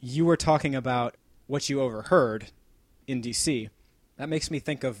you were talking about what you overheard in D.C. That makes me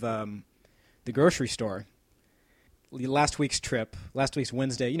think of the grocery store. Last week's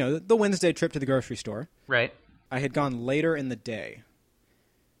Wednesday, the Wednesday trip to the grocery store. Right. I had gone later in the day.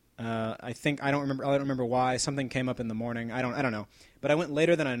 I don't remember why. Something came up in the morning. I don't know. But I went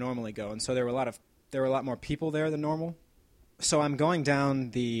later than I normally go, and so there were a lot more people there than normal. So I'm going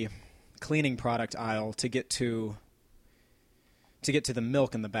down the cleaning product aisle to get to the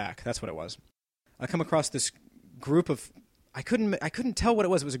milk in the back. That's what it was. I come across this group of I couldn't tell what it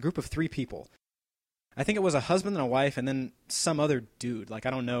was. It was a group of 3 people. I think it was a husband and a wife and then some other dude. Like, I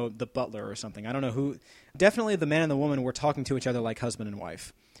don't know, the butler or something. I don't know who. Definitely the man and the woman were talking to each other like husband and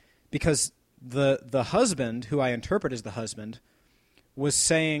wife. Because the husband, who I interpret as the husband, was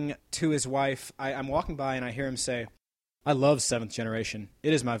saying to his wife, I'm walking by and I hear him say, "I love 7th Generation.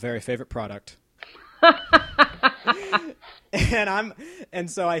 It is my very favorite product." And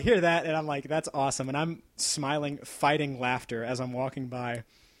so I hear that and I'm like, that's awesome. And I'm smiling, fighting laughter as I'm walking by.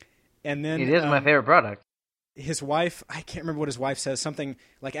 And then it is my favorite product. His wife, I can't remember what his wife says, something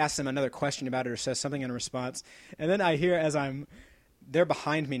like asks him another question about it or says something in response. And then I hear they're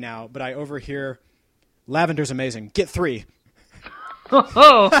behind me now, but I overhear, "Lavender's amazing. Get 3."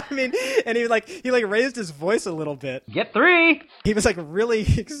 Oh. I mean, and he raised his voice a little bit. Get 3. He was really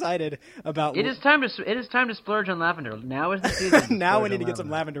excited about. It is time to splurge on lavender. Now is the season. Now we need to get some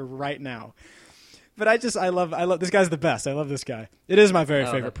lavender right now. But I love this guy's the best. I love this guy. It is my very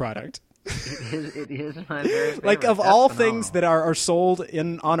favorite product. It is my very favorite. Like, of all things that are sold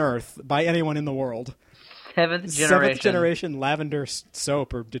on Earth by anyone in the world, 7th generation lavender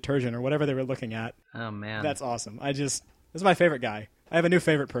soap or detergent or whatever they were looking at. Oh man, that's awesome. This is my favorite guy. I have a new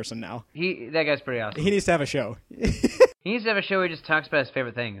favorite person now. That guy's pretty awesome. He needs to have a show. He needs to have a show where he just talks about his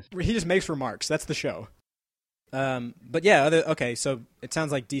favorite things. He just makes remarks. That's the show. But yeah, okay, so it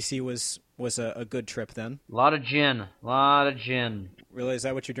sounds like DC was a good trip then. A lot of gin. Really? Is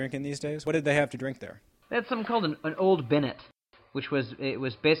that what you're drinking these days? What did they have to drink there? They had something called an Old Bennett, which was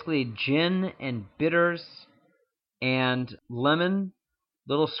basically gin and bitters and lemon,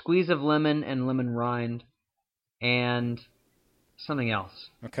 little squeeze of lemon and lemon rind, and something else.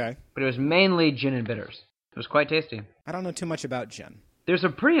 Okay. But it was mainly gin and bitters. It was quite tasty. I don't know too much about gin. There's a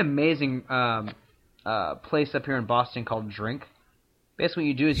pretty amazing place up here in Boston called Drink. Basically what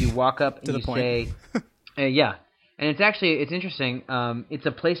you do is you walk up and you say... yeah. And it's interesting. It's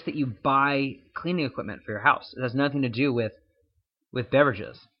a place that you buy cleaning equipment for your house. It has nothing to do with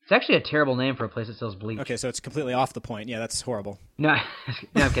beverages. It's actually a terrible name for a place that sells bleach. Okay, so it's completely off the point. Yeah, that's horrible. No,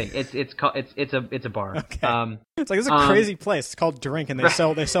 I'm kidding. It's a bar. Okay. It's like, this is a crazy place. It's called Drink, and they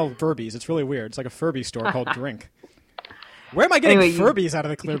sell Furbies. It's really weird. It's like a Furby store called Drink. Where am I getting Furbies out of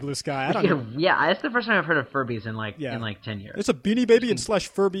the clear blue sky? I don't know. Yeah, that's the first time I've heard of Furbies in like 10 years. It's a Beanie Baby and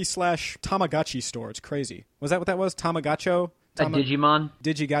 /Furby /Tamagotchi store. It's crazy. Was that what that was? Tamagotcho? A Digimon?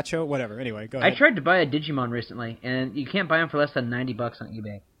 Digigacho? Whatever. Anyway, go ahead. I tried to buy a Digimon recently, and you can't buy them for less than $90 on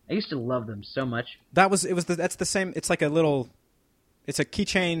eBay. I used to love them so much. That's the same. It's like it's a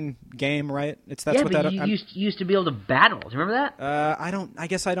keychain game, right? You used to be able to battle. Do you remember that? I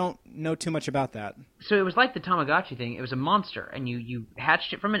guess I don't know too much about that. So it was like the Tamagotchi thing. It was a monster, and you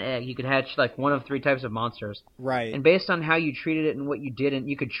hatched it from an egg. You could hatch like one of 3 types of monsters. Right. And based on how you treated it and what you did, and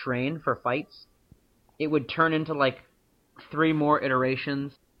you could train for fights, it would turn into like 3 more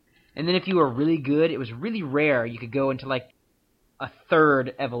iterations. And then if you were really good, it was really rare, you could go into like a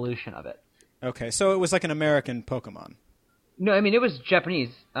 3rd evolution of it. Okay, so it was like an American Pokemon. No, I mean, it was Japanese.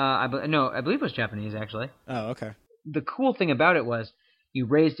 I believe it was Japanese, actually. Oh, okay. The cool thing about it was it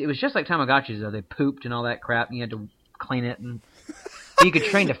was just like Tamagotchis, though. They pooped and all that crap, and you had to clean it, and so you could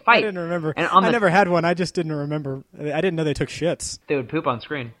train to fight. I didn't remember. And I never had one. I just didn't remember. I didn't know they took shits. They would poop on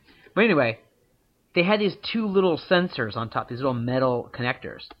screen. But anyway, they had these 2 little sensors on top, these little metal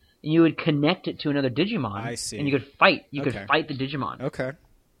connectors. And you would connect it to another Digimon. I see. And you could fight. You could fight the Digimon. Okay. And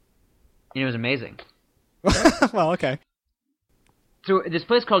it was amazing. Well, okay. So this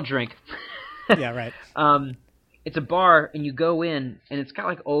place called Drink. Yeah, right. It's a bar, and you go in, and it's got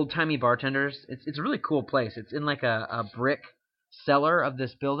like old-timey bartenders. It's a really cool place. It's in like a brick cellar of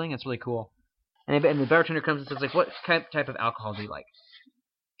this building. It's really cool. And the bartender comes and says, like, what type of alcohol do you like?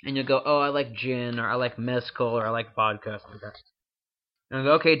 And you'll go, oh, I like gin, or I like mezcal, or I like vodka, something like that. And I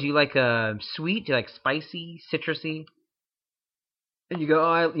go, okay, do you like sweet? Do you like spicy, citrusy? And you go,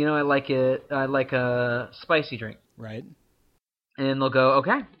 oh, I like it. I like a spicy drink. Right. And they'll go,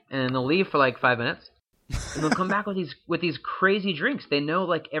 okay. And they'll leave for like 5 minutes. And they'll come back with these crazy drinks. They know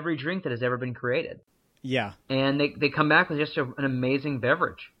like every drink that has ever been created. Yeah. And they come back with just an amazing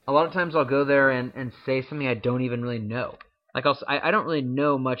beverage. A lot of times I'll go there and say something I don't even really know. Like also, I don't really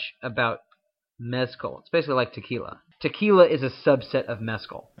know much about mezcal. It's basically like tequila. Tequila is a subset of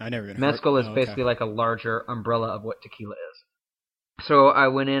mezcal. I never even Mezcal heard. is basically like a larger umbrella of what tequila is. So I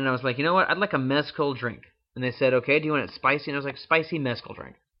went in and I was like, you know what? I'd like a mezcal drink. And they said, okay, do you want it spicy? And I was like, spicy mezcal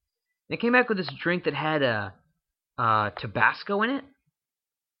drink. And they came back with this drink that had Tabasco in it.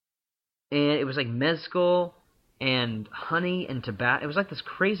 And it was like mezcal and honey and Tabasco. It was like this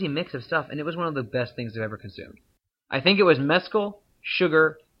crazy mix of stuff. And it was one of the best things I've ever consumed. I think it was mezcal,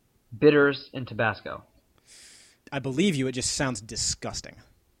 sugar, bitters, and Tabasco. I believe you. It just sounds disgusting.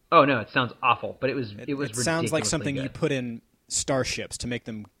 Oh no, it sounds awful, but it was It sounds like something good. you put in starships to make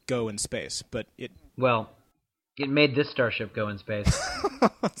them go in space, but it. Well, it made this starship go in space.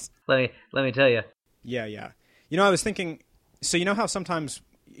 let me tell you. Yeah, yeah. You know, I was thinking. So you know how sometimes,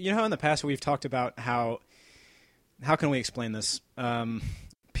 you know how in the past we've talked about how can we explain this?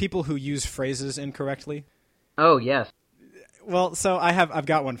 People who use phrases incorrectly. Oh yes. Well, so I've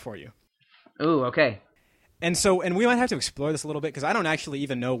got one for you. Ooh, okay. And we might have to explore this a little bit because I don't actually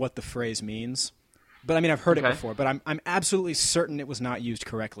even know what the phrase means. But I mean, I've heard it before, but I'm absolutely certain it was not used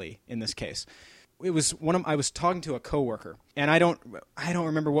correctly in this case. It was I was talking to a coworker, and I don't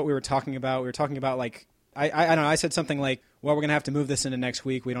remember what we were talking about. We were talking about like I don't know. I said something like, "Well, we're gonna have to move this into next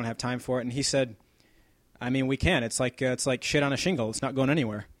week. We don't have time for it." And he said, "I mean, we can. It's like shit on a shingle. It's not going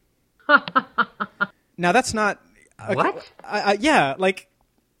anywhere." Now that's not what? Yeah, like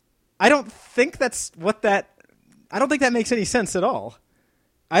I don't think that's what that. I don't think that makes any sense at all.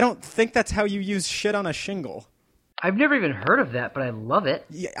 I don't think that's how you use shit on a shingle. I've never even heard of that, but I love it.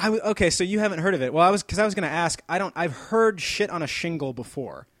 Yeah, okay, so you haven't heard of it. Well, I was going to ask. I've heard shit on a shingle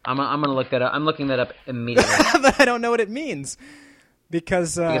before. I'm gonna look that up. I'm looking that up immediately. But I don't know what it means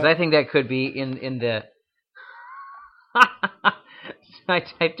because I think that could be in the. So I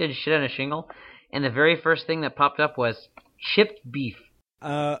typed in shit on a shingle, and the very first thing that popped up was chipped beef.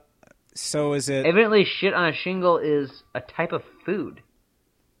 So is it? Evidently, shit on a shingle is a type of food.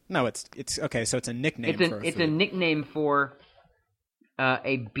 No, it's okay. So it's a nickname. It's a nickname for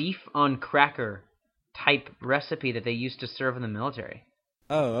a beef on cracker type recipe that they used to serve in the military.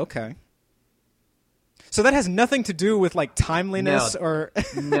 Oh, okay. So that has nothing to do with like timeliness or.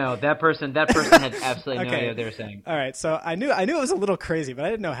 No, that person had absolutely no idea what they were saying. All right, so I knew it was a little crazy, but I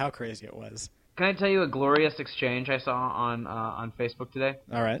didn't know how crazy it was. Can I tell you a glorious exchange I saw on Facebook today?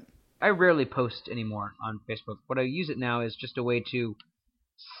 All right. I rarely post anymore on Facebook. What I use it now is just a way to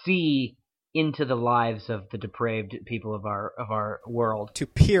see into the lives of the depraved people of our world. To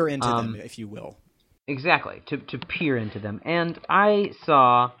peer into them, if you will. Exactly, to peer into them. And I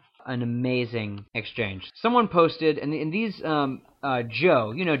saw an amazing exchange. Someone posted, and these,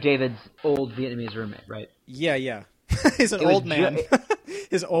 Joe, you know David's old Vietnamese roommate, right? Yeah. He's an old man.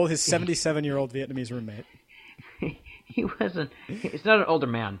 His 77-year-old Vietnamese roommate. He's not an older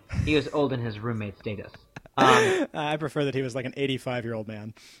man. He was old in his roommate status. I prefer that he was like an 85-year-old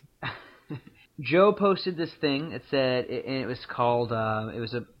man. Joe posted this thing. It said, and it was called, it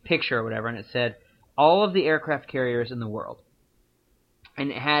was a picture or whatever, and it said, all of the aircraft carriers in the world.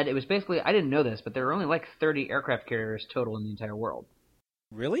 And it was basically, I didn't know this, but there were only like 30 aircraft carriers total in the entire world.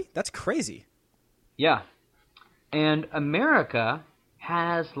 Really? That's crazy. Yeah. And America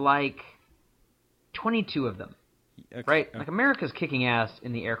has like 22 of them. Okay. Right? Like America's kicking ass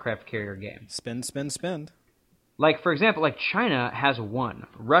in the aircraft carrier game. Spend. Like, for example, like China has 1.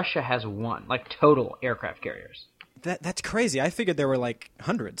 Russia has 1. Like total aircraft carriers. That's crazy. I figured there were like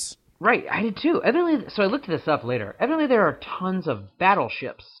hundreds. Right, I did too. Evidently, so I looked this up later. Evidently there are tons of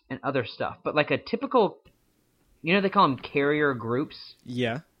battleships and other stuff. But like a typical, you know they call them carrier groups?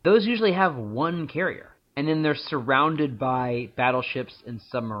 Yeah. Those usually have 1 carrier. And then they're surrounded by battleships and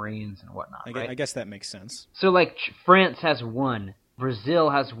submarines and whatnot, right? I guess that makes sense. So like France has 1. Brazil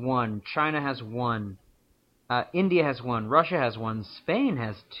has 1. China has 1. India has 1. Russia has 1. Spain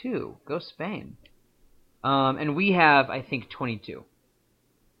has 2. Go Spain. And we have, I think, 22.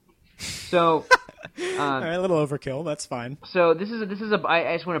 So, all right, a little overkill. That's fine. So this is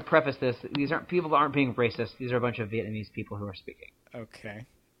I just want to preface this. These aren't people that aren't being racist. These are a bunch of Vietnamese people who are speaking. Okay.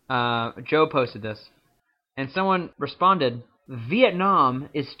 Joe posted this, and someone responded, "Vietnam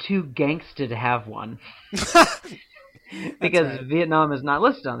is too gangsta to have one." Because right. Vietnam is not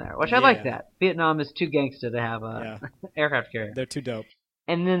listed on there, which I like that. Vietnam is too gangsta to have a aircraft carrier. They're too dope.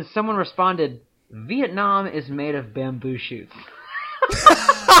 And then someone responded, "Vietnam is made of bamboo shoots."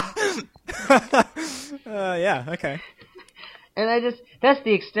 Yeah, okay. And that's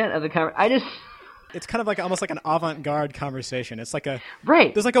the extent of the conversation. It's kind of like almost like an avant-garde conversation. It's like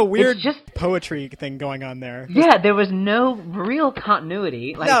Right. there's like a weird It's just, poetry thing going on there. yeah, there was no real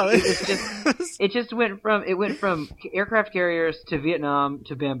continuity. Like, No. it just went from aircraft carriers to Vietnam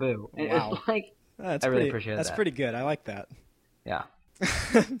to bamboo. And Wow. it was like, That's I really pretty, appreciate that's that. pretty good. I like that. Yeah.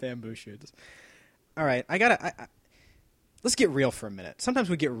 Bamboo shoots. All right, let's get real for a minute. Sometimes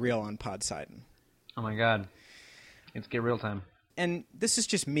we get real on Podsidon. Oh my God. Let's get real time. And this is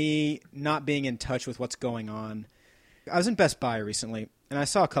just me not being in touch with what's going on. I was in Best Buy recently, and I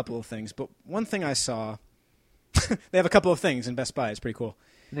saw a couple of things. But one thing I saw, they have a couple of things in Best Buy. It's pretty cool.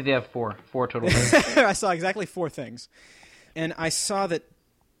 I think they have four total things. I saw exactly 4 things. And I saw that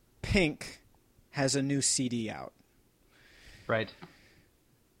Pink has a new CD out. Right.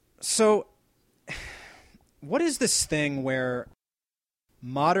 So, what is this thing where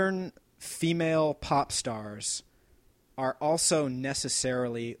modern female pop stars are also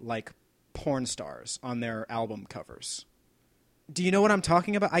necessarily like porn stars on their album covers? Do you know what I'm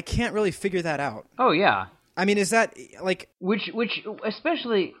talking about? I can't really figure that out. Oh yeah. I mean, is that like... Which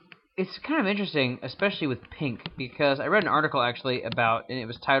especially, it's kind of interesting, especially with Pink, because I read an article actually about, and it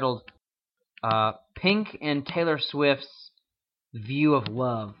was titled Pink and Taylor Swift's View of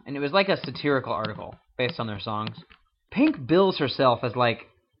Love. And it was like a satirical article based on their songs. Pink bills herself as like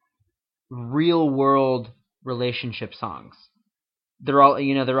real world relationship songs. They're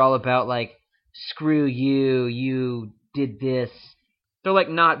all about like, screw you, you did this. They're like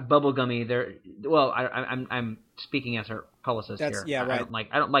not bubblegummy. They're, well, I'm speaking as her publicist here. Yeah, right.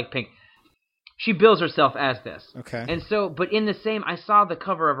 I don't like Pink. She bills herself as this. Okay. And so, but in the same, I saw the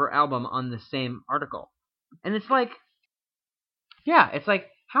cover of her album on the same article, and it's like, yeah, it's like,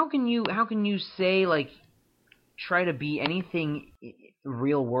 how can you say like, try to be anything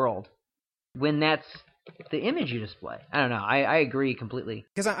real world when that's the image you display? I don't know. I agree completely.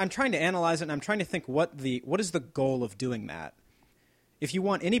 Because I'm trying to analyze it, and I'm trying to think what is the goal of doing that. If you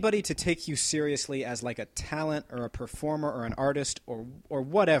want anybody to take you seriously as like a talent or a performer or an artist or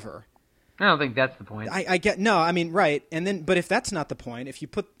whatever, I don't think that's the point. I get no. I mean, right, and then but if that's not the point, if you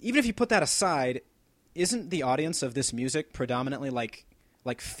put that aside, isn't the audience of this music predominantly like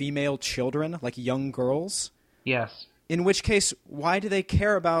female children, like young girls? Yes. In which case, why do they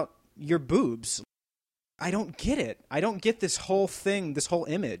care about your boobs? I don't get it. I don't get this whole thing, this whole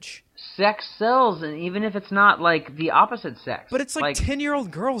image. Sex sells, and even if it's not like the opposite sex. But it's like 10-year-old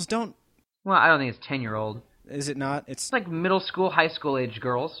girls don't. Well, I don't think it's 10-year-old. Is it not? It's like middle school, high school age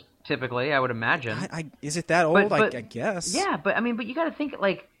girls, typically, I would imagine. Is it that old? But, I guess. Yeah, but I mean, but you got to think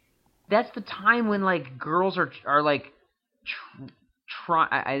like that's the time when like girls are like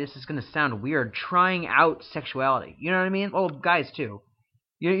this is gonna sound weird, trying out sexuality. You know what I mean? Well, guys too.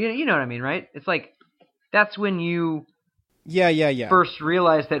 You know what I mean, right? It's like that's when you first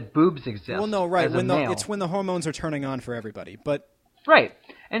realize that boobs exist. Well, no, right. It's when the hormones are turning on for everybody. But right,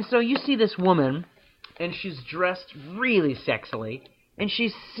 and so you see this woman, and she's dressed really sexily, and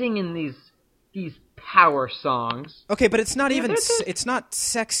she's singing these power songs. Okay, but it's not even. It's not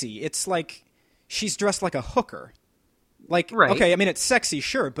sexy. It's like she's dressed like a hooker. Like, right. Okay, I mean it's sexy,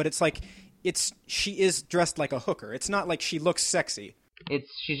 sure, but it's like she is dressed like a hooker. It's not like she looks sexy.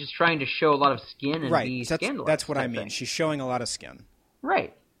 She's just trying to show a lot of skin and be scandalous. That's what I mean. She's showing a lot of skin.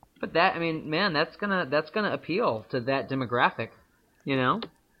 Right. But that, I mean, man, that's gonna appeal to that demographic, you know?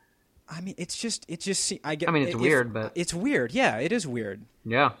 I mean, it's weird, but it's weird. Yeah, it is weird.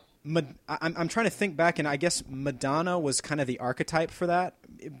 Yeah. I'm trying to think back, and I guess Madonna was kind of the archetype for that.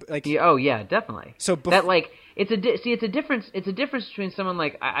 Like, oh yeah, definitely. So that like it's a difference. It's a difference between someone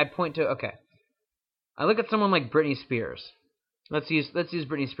like I point to. Okay, I look at someone like Britney Spears. Let's use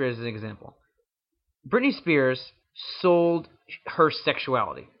Britney Spears as an example. Britney Spears sold her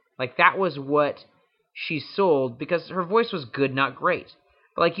sexuality. Like that was what she sold because her voice was good, not great.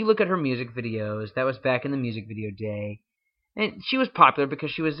 But like you look at her music videos, that was back in the music video day. And she was popular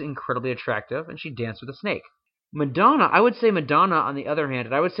because she was incredibly attractive and she danced with a snake. Madonna, I would say Madonna on the other hand,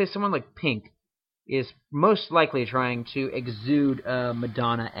 and I would say someone like Pink is most likely trying to exude a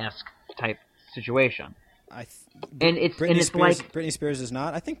Madonna-esque type situation. Britney Spears is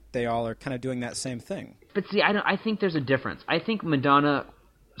not. I think they all are kind of doing that same thing. But see, I think there's a difference. I think Madonna.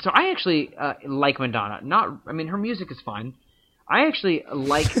 So I actually like Madonna. Her music is fine. I actually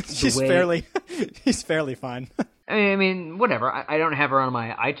like the way She's fairly fine. I mean, whatever. I don't have her on my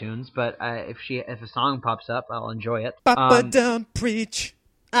iTunes, but if a song pops up, I'll enjoy it. Papa don't preach.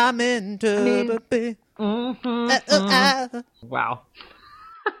 I'm into Wow.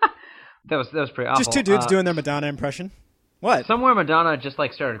 That was pretty awful. Just two dudes doing their Madonna impression. What? Somewhere Madonna just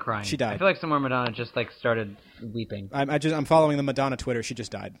like started crying. She died. I feel like somewhere Madonna just like started weeping. I'm following the Madonna Twitter. She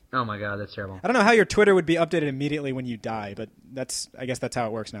just died. Oh my god, that's terrible. I don't know how your Twitter would be updated immediately when you die, but I guess that's how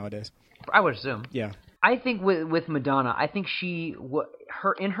it works nowadays. I would assume. Yeah. I think with Madonna, I think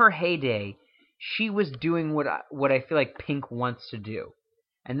in her heyday, she was doing what I feel like Pink wants to do,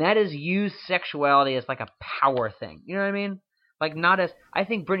 and that is use sexuality as like a power thing. You know what I mean? Like not as I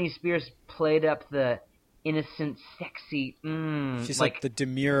think Britney Spears played up the innocent, sexy. She's like the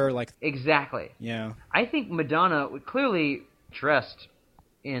demure, like exactly. Yeah. I think Madonna clearly dressed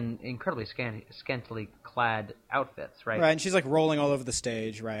in incredibly scantily clad outfits, right? Right, and she's like rolling all over the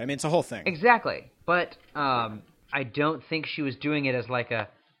stage, right? I mean, it's a whole thing. Exactly, but I don't think she was doing it as like a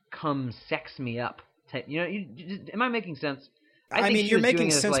 "come sex me up" type. You know, am I making sense? I mean, you're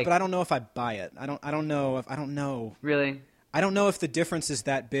making sense, like, but I don't know if I buy it. I don't know. Really? I don't know if the difference is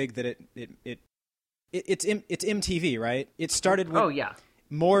that big that it's MTV, right? It started with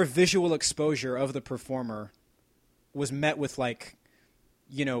more visual exposure of the performer was met with like,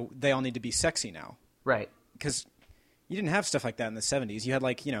 you know, they all need to be sexy now. Right. Because you didn't have stuff like that in the 70s. You had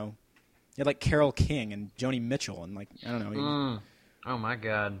like, you know, Carole King and Joni Mitchell and like, I don't know. Oh my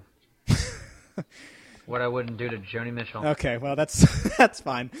God. What I wouldn't do to Joni Mitchell. Okay, well that's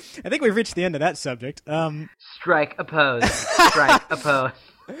fine. I think we've reached the end of that subject. Strike a pose. Strike a pose.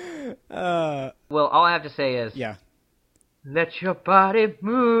 Well, all I have to say is, yeah. Let your body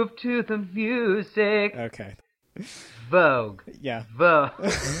move to the music. Okay. Vogue. Yeah. Vogue.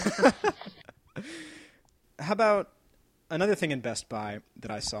 How about another thing in Best Buy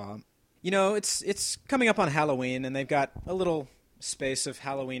that I saw? You know, it's coming up on Halloween, and they've got a little space of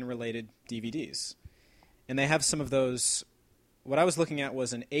Halloween-related DVDs. And they have some of those. What I was looking at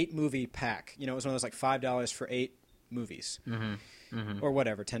was an 8-movie pack. You know, it was one of those like $5 for 8 movies. Or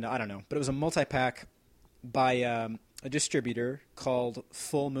whatever, $10, I don't know. But it was a multi-pack by a distributor called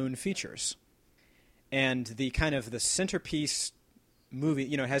Full Moon Features. And the centerpiece movie,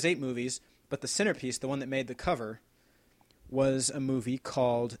 you know, it has 8 movies, but the centerpiece, the one that made the cover, was a movie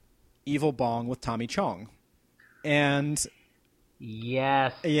called Evil Bong with Tommy Chong. And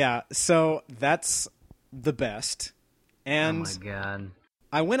yes. Yeah, so that's the best. And oh my God.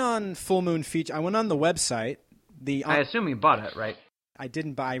 I went on Full Moon Feature. I went on the website. I assume you bought it, right? I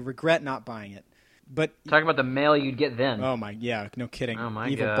didn't buy. I regret not buying it. But talk about the mail you'd get then. Oh my, yeah, no kidding. Oh my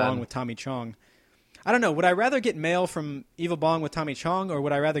Evil God. Bong with Tommy Chong. I don't know. Would I rather get mail from Evil Bong with Tommy Chong, or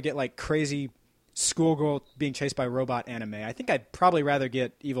would I rather get like crazy schoolgirl being chased by robot anime? I think I'd probably rather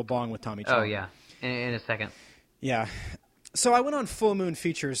get Evil Bong with Tommy Chong. Oh yeah, in a second. Yeah. So I went on Full Moon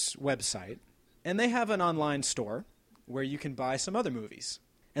Features website, and they have an online store where you can buy some other movies.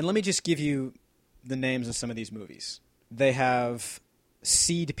 And let me just give you the names of some of these movies. They have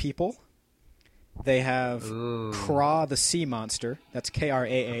Seed People. They have Kra the Sea Monster. That's Kraa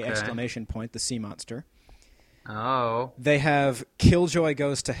exclamation point, the Sea Monster. Oh. They have Killjoy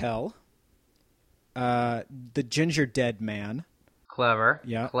Goes to Hell. The Ginger Dead Man. Clever.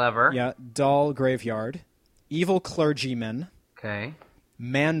 Yeah. Clever. Yeah. Doll Graveyard. Evil Clergyman. Okay.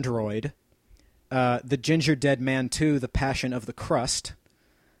 Mandroid. The Ginger Dead Man 2, The Passion of the Crust.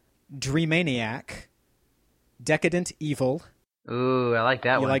 Dreamaniac. Decadent Evil. Ooh, I like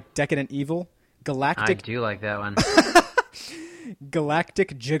that one. You like Decadent Evil? Galactic. I do like that one.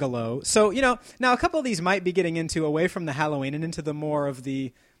 Galactic Gigolo. So, you know, now a couple of these might be getting into away from the Halloween and into the more of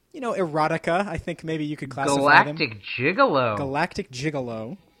the, you know, erotica. I think maybe you could classify them. Galactic Gigolo. Galactic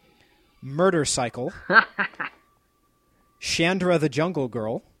Gigolo. Murder Cycle. Chandra the Jungle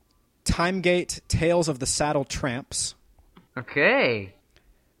Girl. Timegate Tales of the Saddle Tramps. Okay.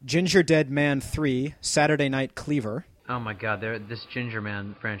 Ginger Dead Man 3. Saturday Night Cleaver. Oh my God, this Ginger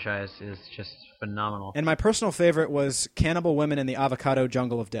Man franchise is just phenomenal. And my personal favorite was Cannibal Women in the Avocado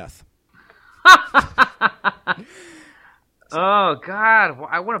Jungle of Death. Oh God,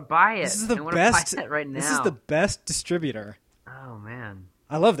 I want to buy it. This is the I want best. to buy it right now. This is the best distributor. Oh man,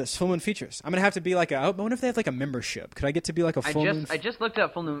 I love this Full Moon Features. I'm gonna have to be like I wonder if they have like a membership. Could I get to be like a Full Moon? I just looked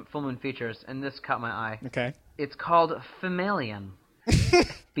up Full Moon Features, and this caught my eye. Okay. It's called Femalian.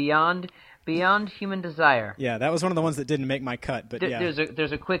 Beyond Human Desire. Yeah, that was one of the ones that didn't make my cut, but yeah.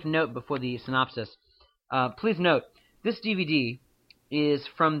 There's a quick note before the synopsis. Please note, this DVD is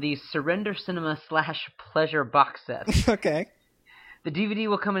from the Surrender Cinema / Pleasure box set. Okay. The DVD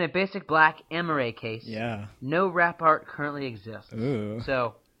will come in a basic black Amaray case. Yeah. No wrap art currently exists. Ooh.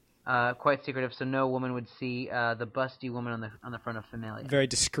 So, quite secretive, so no woman would see the busty woman on the front of Femalian. Very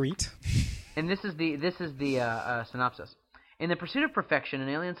discreet. And this is the synopsis. In the pursuit of perfection, an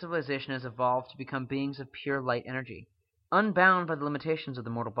alien civilization has evolved to become beings of pure light energy, unbound by the limitations of the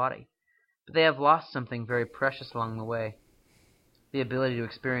mortal body. But they have lost something very precious along the way. the ability to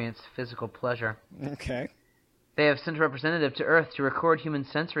experience physical pleasure. Okay. They have sent a representative to Earth to record human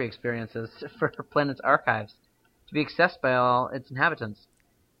sensory experiences for her planet's archives, to be accessed by all its inhabitants.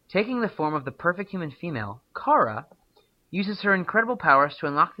 Taking the form of the perfect human female, Kara uses her incredible powers to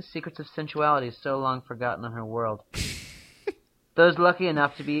unlock the secrets of sensuality so long forgotten on her world. Those lucky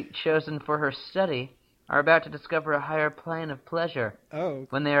enough to be chosen for her study are about to discover a higher plane of pleasure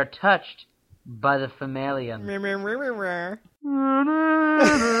when they are touched by the Femalian.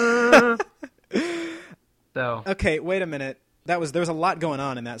 So okay, wait a minute. There was a lot going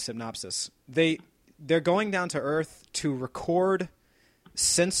on in that synopsis. They're going down to Earth to record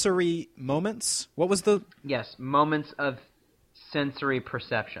sensory moments. What was the... Yes, moments of sensory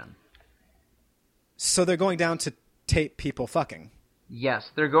perception. So they're going down to tape people fucking.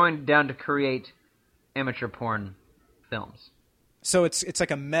 Yes, they're going down to create amateur porn films. So it's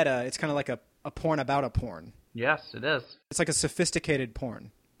like a meta. It's kind of like a porn about a porn. Yes, it is. It's like a sophisticated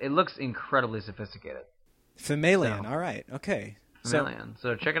porn. It looks incredibly sophisticated. Femalian. So, all right. Okay. Femalian.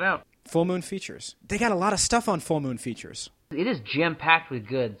 So check it out. Full Moon Features. They got a lot of stuff on Full Moon Features. It is jam-packed with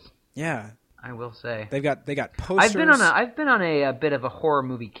goods. Yeah. I will say. They got posters. I've been on a bit of a horror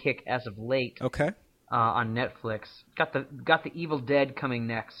movie kick as of late. Okay. On Netflix. Got the Evil Dead coming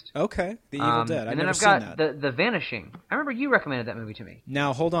next. Okay. The Evil Dead. And then I've got the Vanishing. I remember you recommended that movie to me.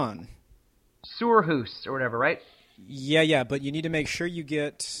 Now hold on. Soorhoos or whatever, right? Yeah, but you need to make sure you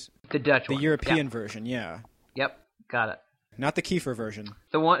get the Dutch the one. European version, yeah. Yep, got it. Not the Kiefer version.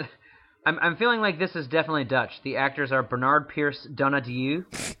 The one I'm feeling like this is definitely Dutch. The actors are Bernard Pierce Donadieu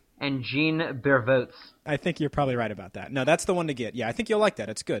and Jean Bervoets. I think you're probably right about that. No, that's the one to get. Yeah, I think you'll like that.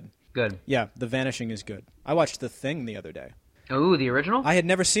 It's good. Good. Yeah, The Vanishing is good. I watched The Thing the other day. Ooh, the original? I had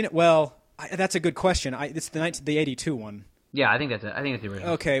never seen it. Well, that's a good question. It's the 82 one. Yeah, I think that's it. I think it's the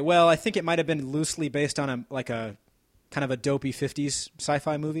original. Okay, well, I think it might have been loosely based on a kind of a dopey 50s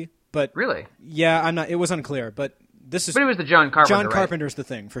sci-fi movie. But really? Yeah, it was unclear, but this is... But it was the John Carpenter, John Carpenter's The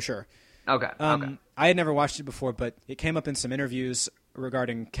Thing, for sure. Okay. I had never watched it before, but it came up in some interviews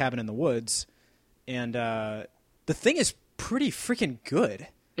regarding Cabin in the Woods, and The Thing is pretty freaking good.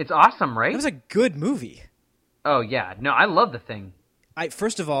 It's awesome, right? It was a good movie. Oh, yeah. No, I love The Thing.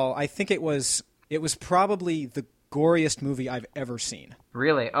 First of all, I think it was probably the goriest movie I've ever seen.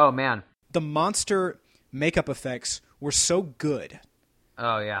 Really? Oh, man. The monster makeup effects were so good.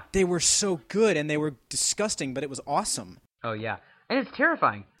 Oh, yeah. They were so good, and they were disgusting, but it was awesome. Oh, yeah. And it's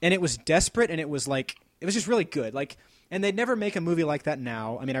terrifying. And it was desperate, and it was just really good. And they'd never make a movie like that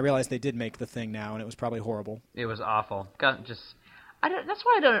now. I mean, I realize they did make The Thing now, and it was probably horrible. It was awful. That's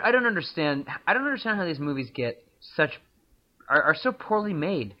why I don't understand. I don't understand how these movies are so poorly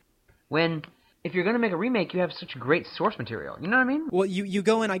made. When if you're going to make a remake, you have such great source material. You know what I mean? Well, you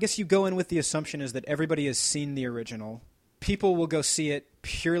go in. I guess you go in with the assumption is that everybody has seen the original. People will go see it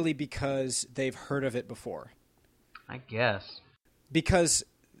purely because they've heard of it before. I guess. Because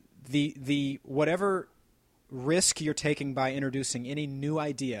the whatever risk you're taking by introducing any new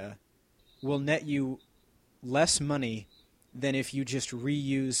idea will net you less money than if you just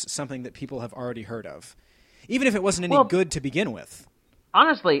reuse something that people have already heard of, even if it wasn't any good to begin with.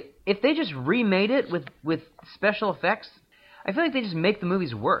 Honestly, if they just remade it with special effects, I feel like they just make the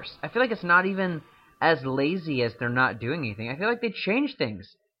movies worse. I feel like it's not even as lazy as they're not doing anything. I feel like they change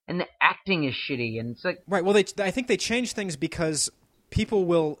things, and the acting is shitty, and it's like... Right, well, I think they change things because people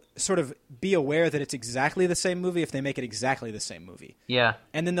will sort of be aware that it's exactly the same movie if they make it exactly the same movie. Yeah.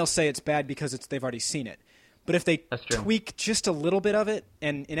 And then they'll say it's bad because they've already seen it. But if they tweak just a little bit of it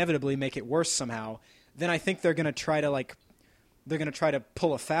and inevitably make it worse somehow, then I think they're going to try to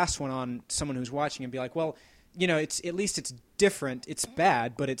pull a fast one on someone who's watching and be like, well, at least it's different. It's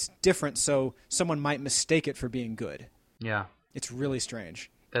bad, but it's different, so someone might mistake it for being good. Yeah. It's really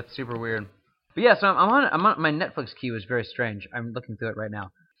strange. That's super weird. But yeah, so I'm on my Netflix queue is very strange. I'm looking through it right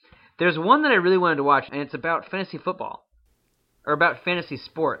now. There's one that I really wanted to watch, and it's about fantasy football. Or about fantasy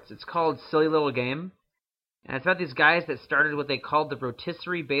sports. It's called Silly Little Game. And it's about these guys that started what they called the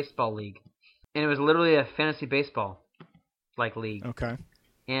Rotisserie Baseball League. And it was literally a fantasy baseball league. Okay.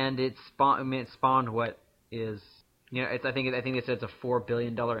 And it spawned what is, I think they said it's a $4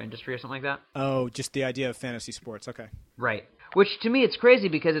 billion industry or something like that. Oh, just the idea of fantasy sports. Okay. Right. Which to me it's crazy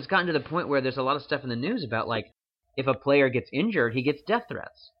because it's gotten to the point where there's a lot of stuff in the news about if a player gets injured, he gets death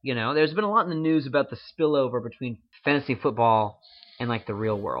threats. There's been a lot in the news about the spillover between fantasy football and the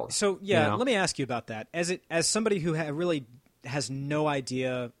real world. So yeah, let me ask you about that. As somebody who really has no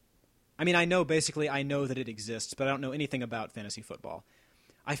idea, I mean, I know that it exists, but I don't know anything about fantasy football.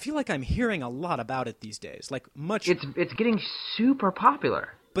 I feel like I'm hearing a lot about it these days. It's getting super popular.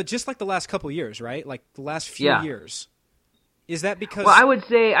 But just the last couple years, right? The last few years. Is that because? Well, I would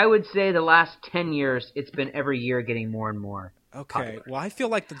say the last 10 years, it's been every year getting more and more. Okay. Popular. Well, I feel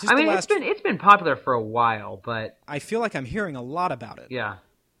like the last. It's been popular for a while, but I feel like I'm hearing a lot about it. yeah.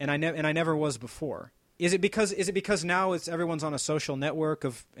 And I never was before. Is it because now everyone's on a social network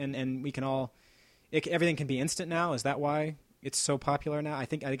and we can all everything can be instant now? Is that why it's so popular now? I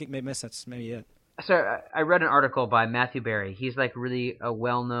think that's maybe it. So I read an article by Matthew Berry. He's like really a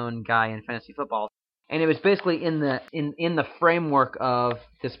well-known guy in fantasy football. And it was basically in the framework of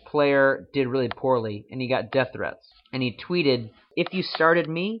this player did really poorly, and he got death threats. And he tweeted, "If you started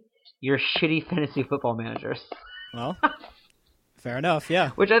me, you're shitty fantasy football managers." Well, fair enough,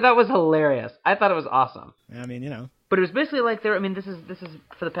 yeah. Which I thought was hilarious. I thought it was awesome. I mean, But it was basically like this is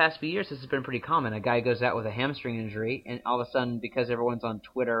for the past few years. This has been pretty common. A guy goes out with a hamstring injury, and all of a sudden, because everyone's on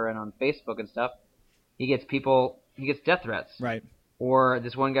Twitter and on Facebook and stuff, he gets death threats. Right. Or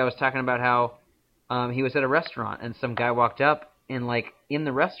this one guy was talking about how. He was at a restaurant, and some guy walked up, and, in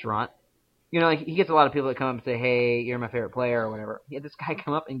the restaurant, he gets a lot of people that come up and say, "Hey, you're my favorite player," or whatever. He had this guy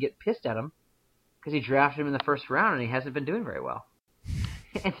come up and get pissed at him because he drafted him in the first round, and he hasn't been doing very well.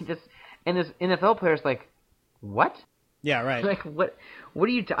 and this NFL player's like, "What?" Yeah, right. Like, what are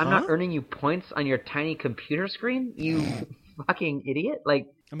you... I'm not earning you points on your tiny computer screen, you fucking idiot.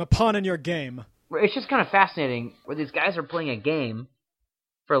 I'm a pawn in your game. It's just kind of fascinating where these guys are playing a game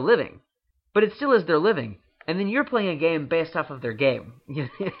for a living. But it still is their living. And then you're playing a game based off of their game,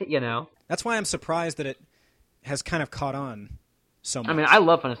 That's why I'm surprised that it has kind of caught on so much. I mean, I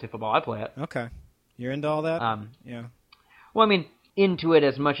love fantasy football. I play it. Okay. You're into all that? Yeah. Well, I mean, into it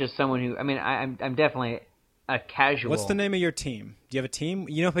as much as someone who... I mean, I'm definitely a casual... What's the name of your team? Do you have a team?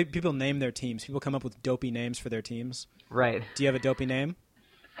 You know, people name their teams. People come up with dopey names for their teams. Right. Do you have a dopey name?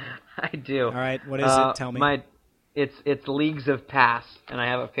 I do. All right. What is it? Tell me. It's Leagues of Pass, and I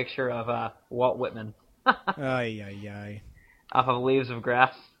have a picture of Walt Whitman. Ay. Off of Leaves of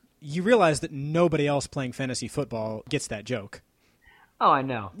Grass. You realize that nobody else playing fantasy football gets that joke. Oh, I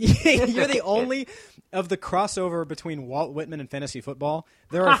know. You're the only of the crossover between Walt Whitman and fantasy football.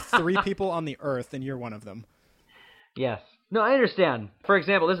 There are 3 people on the earth, and you're one of them. Yes. No, I understand. For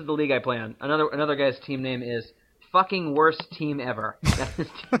example, this is the league I play on. Another guy's team name is Fucking Worst Team Ever.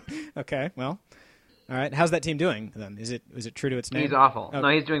 Okay, well... All right, how's that team doing then? Is it true to its name? He's awful. Oh. No,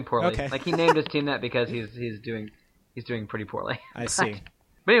 he's doing poorly. Okay. He named his team that because he's doing pretty poorly. I see.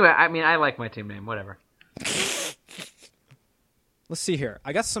 But anyway, I mean, I like my team name. Whatever. Let's see here.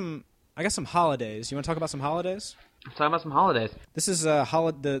 I got some holidays. You want to talk about some holidays? Let's talk about some holidays. This is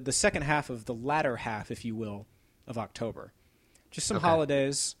the second half of the latter half, if you will, of October. Just some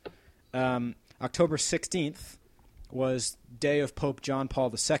holidays. October 16th. Was Day of Pope John Paul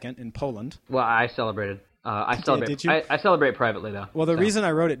II in Poland. Well, I celebrated. I celebrate. Did you? I celebrate privately though. Well, the reason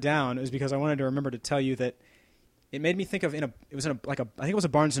I wrote it down is because I wanted to remember to tell you that it made me think of I think it was a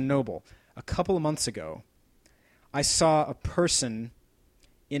Barnes and Noble a couple of months ago. I saw a person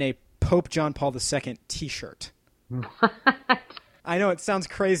in a Pope John Paul II T-shirt. What? I know it sounds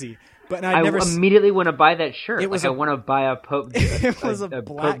crazy. But I immediately want to buy that shirt. I want to buy a Pope. It was a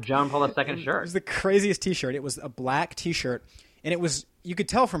black Pope John Paul II shirt. It was the craziest T-shirt. It was a black T-shirt, and it was you could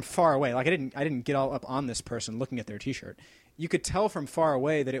tell from far away. Like I didn't get all up on this person looking at their T-shirt. You could tell from far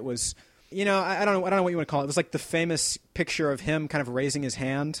away that it was. I don't know what you want to call it. It was like the famous picture of him kind of raising his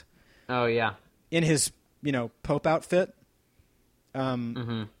hand. Oh yeah. In his Pope outfit.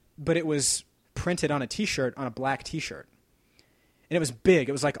 Mm-hmm. But it was printed on a T-shirt on a black T-shirt. And it was big.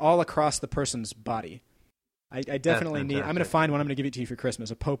 It was like all across the person's body. I definitely need... I'm going to find one. I'm going to give it to you for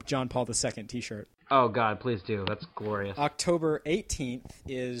Christmas. A Pope John Paul II T-shirt. Oh, God, please do. That's glorious. October 18th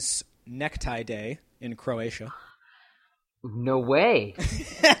is Necktie Day in Croatia. No way.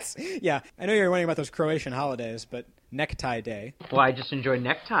 Yeah, I know you're wondering about those Croatian holidays, but Necktie Day. Well, I just enjoy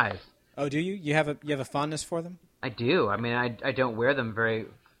neckties. Oh, do you? You have a fondness for them? I do. I mean, I don't wear them very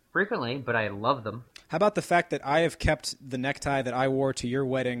frequently, but I love them. How about the fact that I have kept the necktie that I wore to your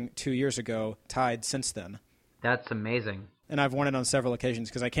wedding 2 years ago tied since then? That's amazing. And I've worn it on several occasions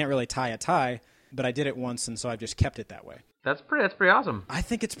because I can't really tie a tie, but I did it once, and so I've just kept it that way. That's pretty awesome. I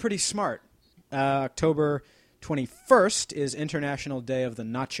think it's pretty smart. October 21st is International Day of the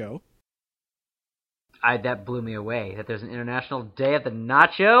Nacho. That blew me away, that there's an International Day of the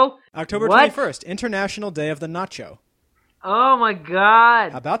Nacho? October what? 21st, International Day of the Nacho. Oh, my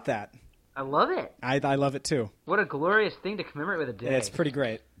God. How about that? I love it. I love it, too. What a glorious thing to commemorate with a day. It's pretty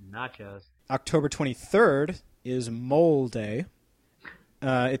great. Nachos. October 23rd is Mole Day.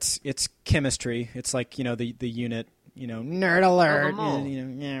 It's chemistry. It's like, the unit, nerd alert,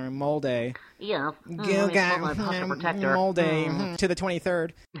 Mole Day. Yeah. Mole Day to the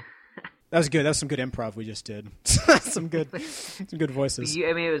 23rd. That was good. That was some good improv we just did. some good voices.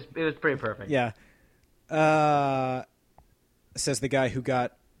 I mean, it was pretty perfect. Yeah. Says the guy who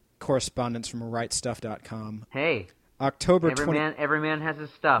got correspondence from rightstuff.com. Hey, October every man has his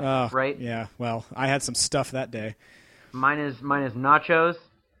stuff, right? Yeah. Well, I had some stuff that day. Mine is nachos.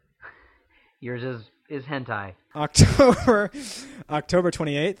 Yours is hentai. October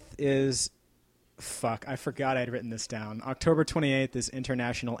 28th is fuck. I forgot I'd written this down. October 28th is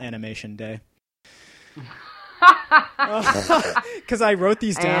International Animation Day. Because I wrote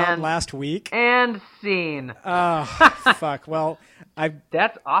these down last week. And scene. Fuck. Well,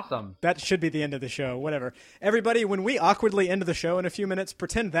 That's awesome. That should be the end of the show. Whatever. Everybody, when we awkwardly end the show in a few minutes,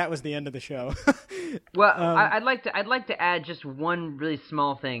 pretend that was the end of the show. Well, I'd like to add just one really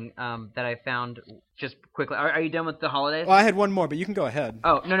small thing that I found just quickly. Are you done with the holidays? Well, I had one more, but you can go ahead.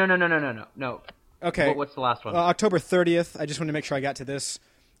 Oh, no. Okay. What's the last one? October 30th, I just wanted to make sure I got to this,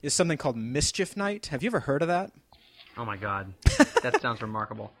 is something called Mischief Night. Have you ever heard of that? Oh, my God. That sounds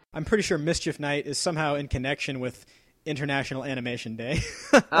remarkable. I'm pretty sure Mischief Night is somehow in connection with International Animation Day.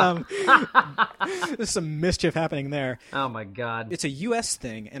 There's some mischief happening there. Oh, my God. It's a U.S.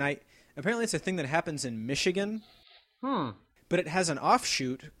 thing, and apparently it's a thing that happens in Michigan. But it has an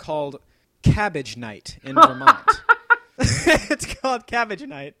offshoot called Cabbage Night in Vermont. It's called Cabbage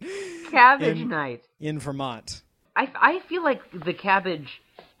Night. Cabbage Night. In Vermont. I feel like the cabbage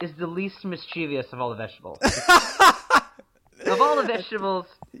is the least mischievous of all the vegetables. Of all the vegetables,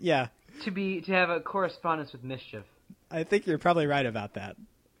 yeah, to have a correspondence with mischief. I think you're probably right about that.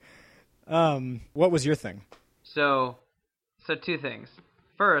 What was your thing? So two things.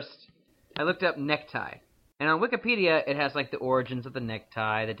 First, I looked up necktie, and on Wikipedia it has like the origins of the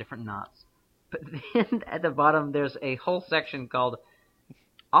necktie, the different knots. But then at the bottom there's a whole section called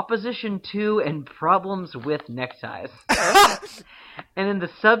Opposition to and Problems with Neckties. And then the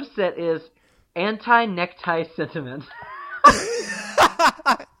subset is Anti-Necktie Sentiment.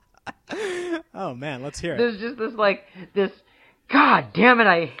 Oh man, let's hear it. There's just this God damn it,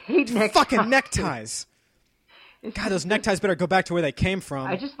 I hate neckties. Fucking neckties. God, those neckties better go back to where they came from.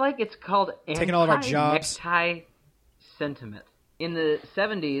 I just like it's called taking all of our jobs. Anti-necktie sentiment. In the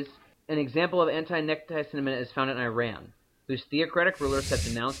 70s, an example of anti-necktie sentiment is found in Iran, whose theocratic rulers have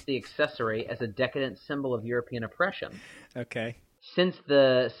denounced the accessory as a decadent symbol of European oppression. Okay. Since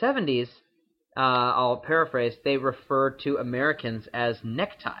the 70s, I'll paraphrase, they refer to Americans as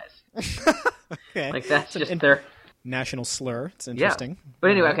neckties. Okay. Like that's just their national slur. It's interesting. Yeah.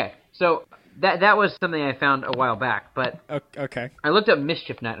 But anyway, okay. So that was something I found a while back, but okay. I looked up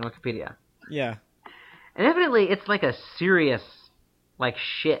Mischief Night on Wikipedia. Yeah. And evidently it's like a serious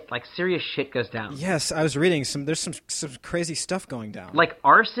serious shit goes down. Yes, I was reading there's some crazy stuff going down. Like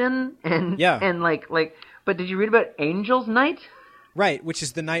arson and yeah. And like but did you read about Angels Night? Right, which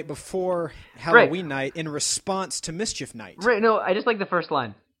is the night before Halloween night in response to Mischief Night. Right, no, I just like the first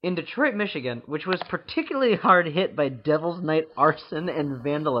line. In Detroit, Michigan, which was particularly hard hit by Devil's Night arson and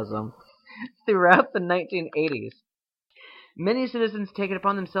vandalism throughout the 1980s, many citizens take it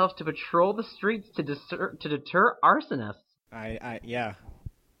upon themselves to patrol the streets to deter arsonists. Yeah.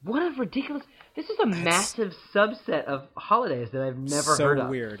 What a ridiculous... This is a massive subset of holidays that I've never heard of. So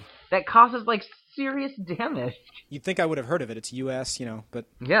weird. That causes, serious damage. You'd think I would have heard of it. It's U.S., but...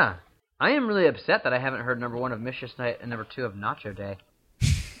 Yeah. I am really upset that I haven't heard number 1 of Mischief Night and number 2 of Nacho Day.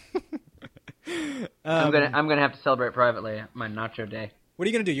 I'm gonna have to celebrate privately my Nacho Day. What are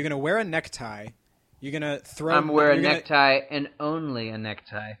you gonna do? You're gonna wear a necktie. You're gonna throw... I'm wearing a necktie and only a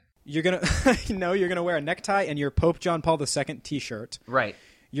necktie. You're gonna... No, you're gonna wear a necktie and your Pope John Paul II t-shirt. Right.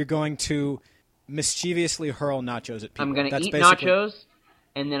 You're going to mischievously hurl nachos at people. I'm gonna eat nachos,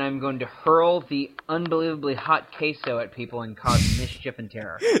 and then I'm going to hurl the unbelievably hot queso at people and cause mischief and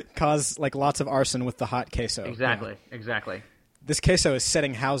terror. Cause, lots of arson with the hot queso. Exactly, yeah. Exactly. This queso is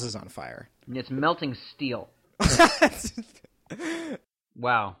setting houses on fire. And it's melting steel.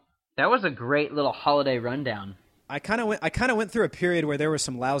 Wow. That was a great little holiday rundown. I kind of went through a period where there were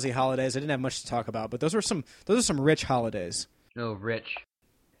some lousy holidays. I didn't have much to talk about, but those are some rich holidays. Oh, rich.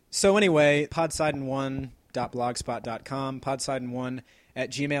 So anyway, podsidon1.blogspot.com,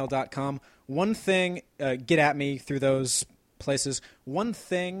 podsidon1@gmail.com. One thing, get at me through those places. One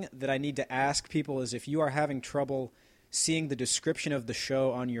thing that I need to ask people is if you are having trouble seeing the description of the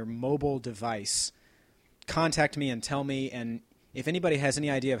show on your mobile device, contact me and tell me. And if anybody has any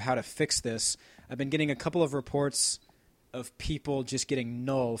idea of how to fix this, I've been getting a couple of reports of people just getting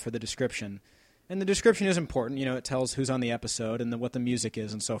null for the description. And the description is important. It tells who's on the episode and what the music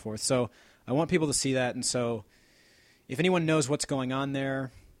is and so forth. So I want people to see that. And so if anyone knows what's going on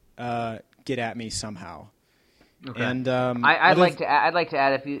there, get at me somehow. Okay. And I'd like to add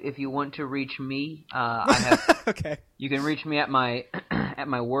if you want to reach me, I have okay. You can reach me at my at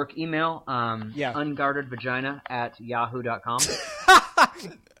my work email, unguardedvagina@yahoo.com.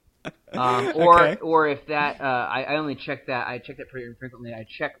 Or if that I only check that. I check that pretty infrequently. I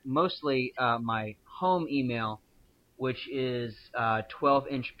check mostly my home email, which is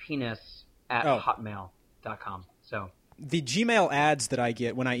 12-inch penis at hotmail.com. So the Gmail ads that I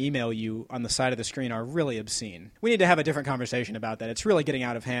get when I email you on the side of the screen are really obscene. We need to have a different conversation about that. It's really getting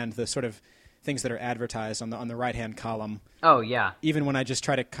out of hand, the sort of things that are advertised on the right-hand column. Oh, yeah. Even when I just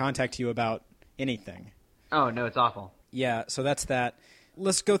try to contact you about anything. Oh, no, it's awful. Yeah, so that's that.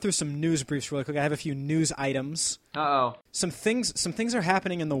 Let's go through some news briefs really quick. I have a few news items. Uh-oh. Some things are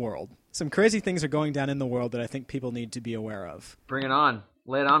happening in the world. Some crazy things are going down in the world that I think people need to be aware of. Bring it on.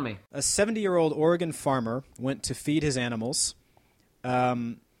 Lay it on me. A 70-year-old Oregon farmer went to feed his animals.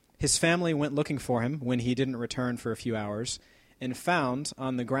 His family went looking for him when he didn't return for a few hours and found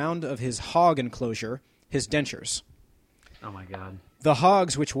on the ground of his hog enclosure his dentures. Oh, my God. The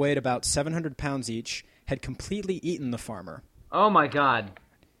hogs, which weighed about 700 pounds each, had completely eaten the farmer. Oh, my God.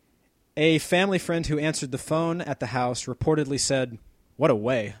 A family friend who answered the phone at the house reportedly said, "What a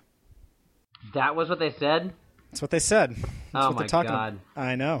way." That was what they said? That's what they said. That's oh, what my they're God.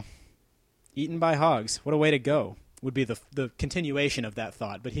 I know. Eaten by hogs. What a way to go. Would be the continuation of that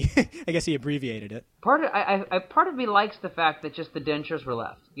thought, but I guess he abbreviated it. Part of me likes the fact that just the dentures were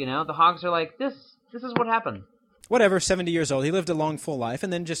left. You know, the hogs are like, this is what happened. Whatever, 70 years old. He lived a long, full life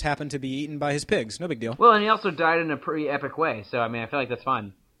and then just happened to be eaten by his pigs. No big deal. Well, and he also died in a pretty epic way, so, I mean, I feel like that's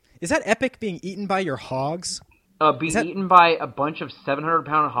fine. Is that epic, being eaten by your hogs? Eaten by a bunch of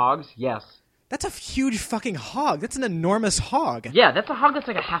 700-pound hogs? Yes. That's a huge fucking hog. That's an enormous hog. Yeah, that's a hog that's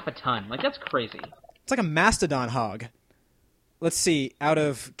like a half a ton. Like, that's crazy. It's like a mastodon hog. Let's see. Out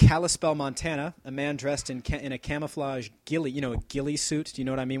of Kalispell, Montana, a man dressed in a camouflage ghillie, a ghillie suit. Do you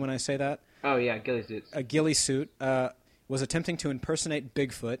know what I mean when I say that? Oh, yeah, ghillie suits. A ghillie suit was attempting to impersonate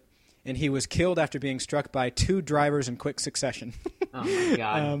Bigfoot, and he was killed after being struck by two drivers in quick succession. Oh, my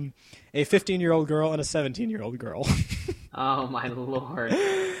God. A 15-year-old girl and a 17-year-old girl. Oh, my Lord.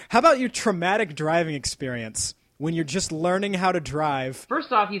 How about your traumatic driving experience when you're just learning how to drive?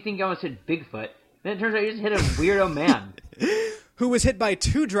 First off, you think you almost hit Bigfoot. Then it turns out you just hit a weirdo man. Who was hit by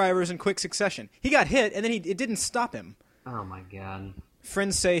two drivers in quick succession. He got hit, and then it didn't stop him. Oh, my God.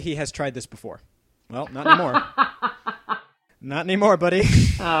 Friends say he has tried this before. Well, not anymore. Not anymore, buddy.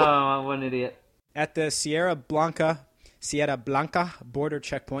 Oh, what an idiot. At the Sierra Blanca border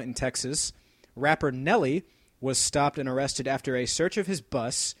checkpoint in Texas, rapper Nelly was stopped and arrested after a search of his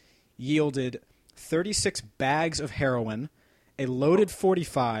bus yielded 36 bags of heroin, a loaded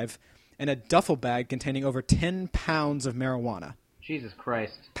 .45, and a duffel bag containing over 10 pounds of marijuana. Jesus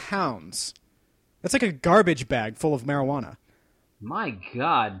Christ. Pounds. That's like a garbage bag full of marijuana. My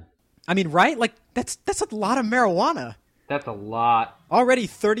God. I mean, right? Like, that's a lot of marijuana. That's a lot. Already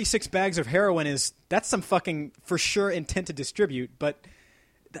 36 bags of heroin that's some fucking, for sure, intent to distribute, but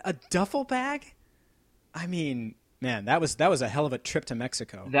a duffel bag? I mean, man, that was a hell of a trip to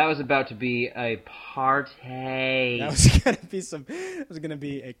Mexico. That was about to be a party. That was gonna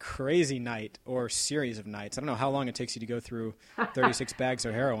be a crazy night or series of nights. I don't know how long it takes you to go through 36 bags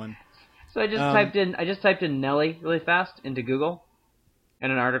of heroin. So I just typed in Nelly really fast into Google,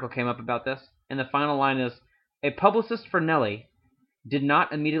 and an article came up about this. And the final line is, a publicist for Nelly did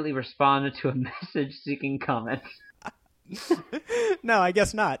not immediately respond to a message seeking comment. No, I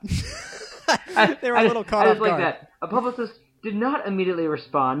guess not. They were a little caught off guard. Like that. A publicist did not immediately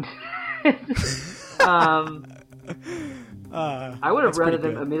respond. I would have rather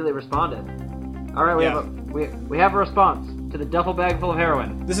them immediately responded. All right, we have a response to the duffel bag full of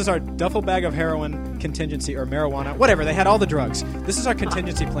heroin. This is our duffel bag of heroin contingency, or marijuana, whatever. They had all the drugs. This is our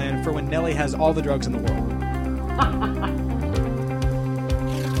contingency plan for when Nelly has all the drugs in the world.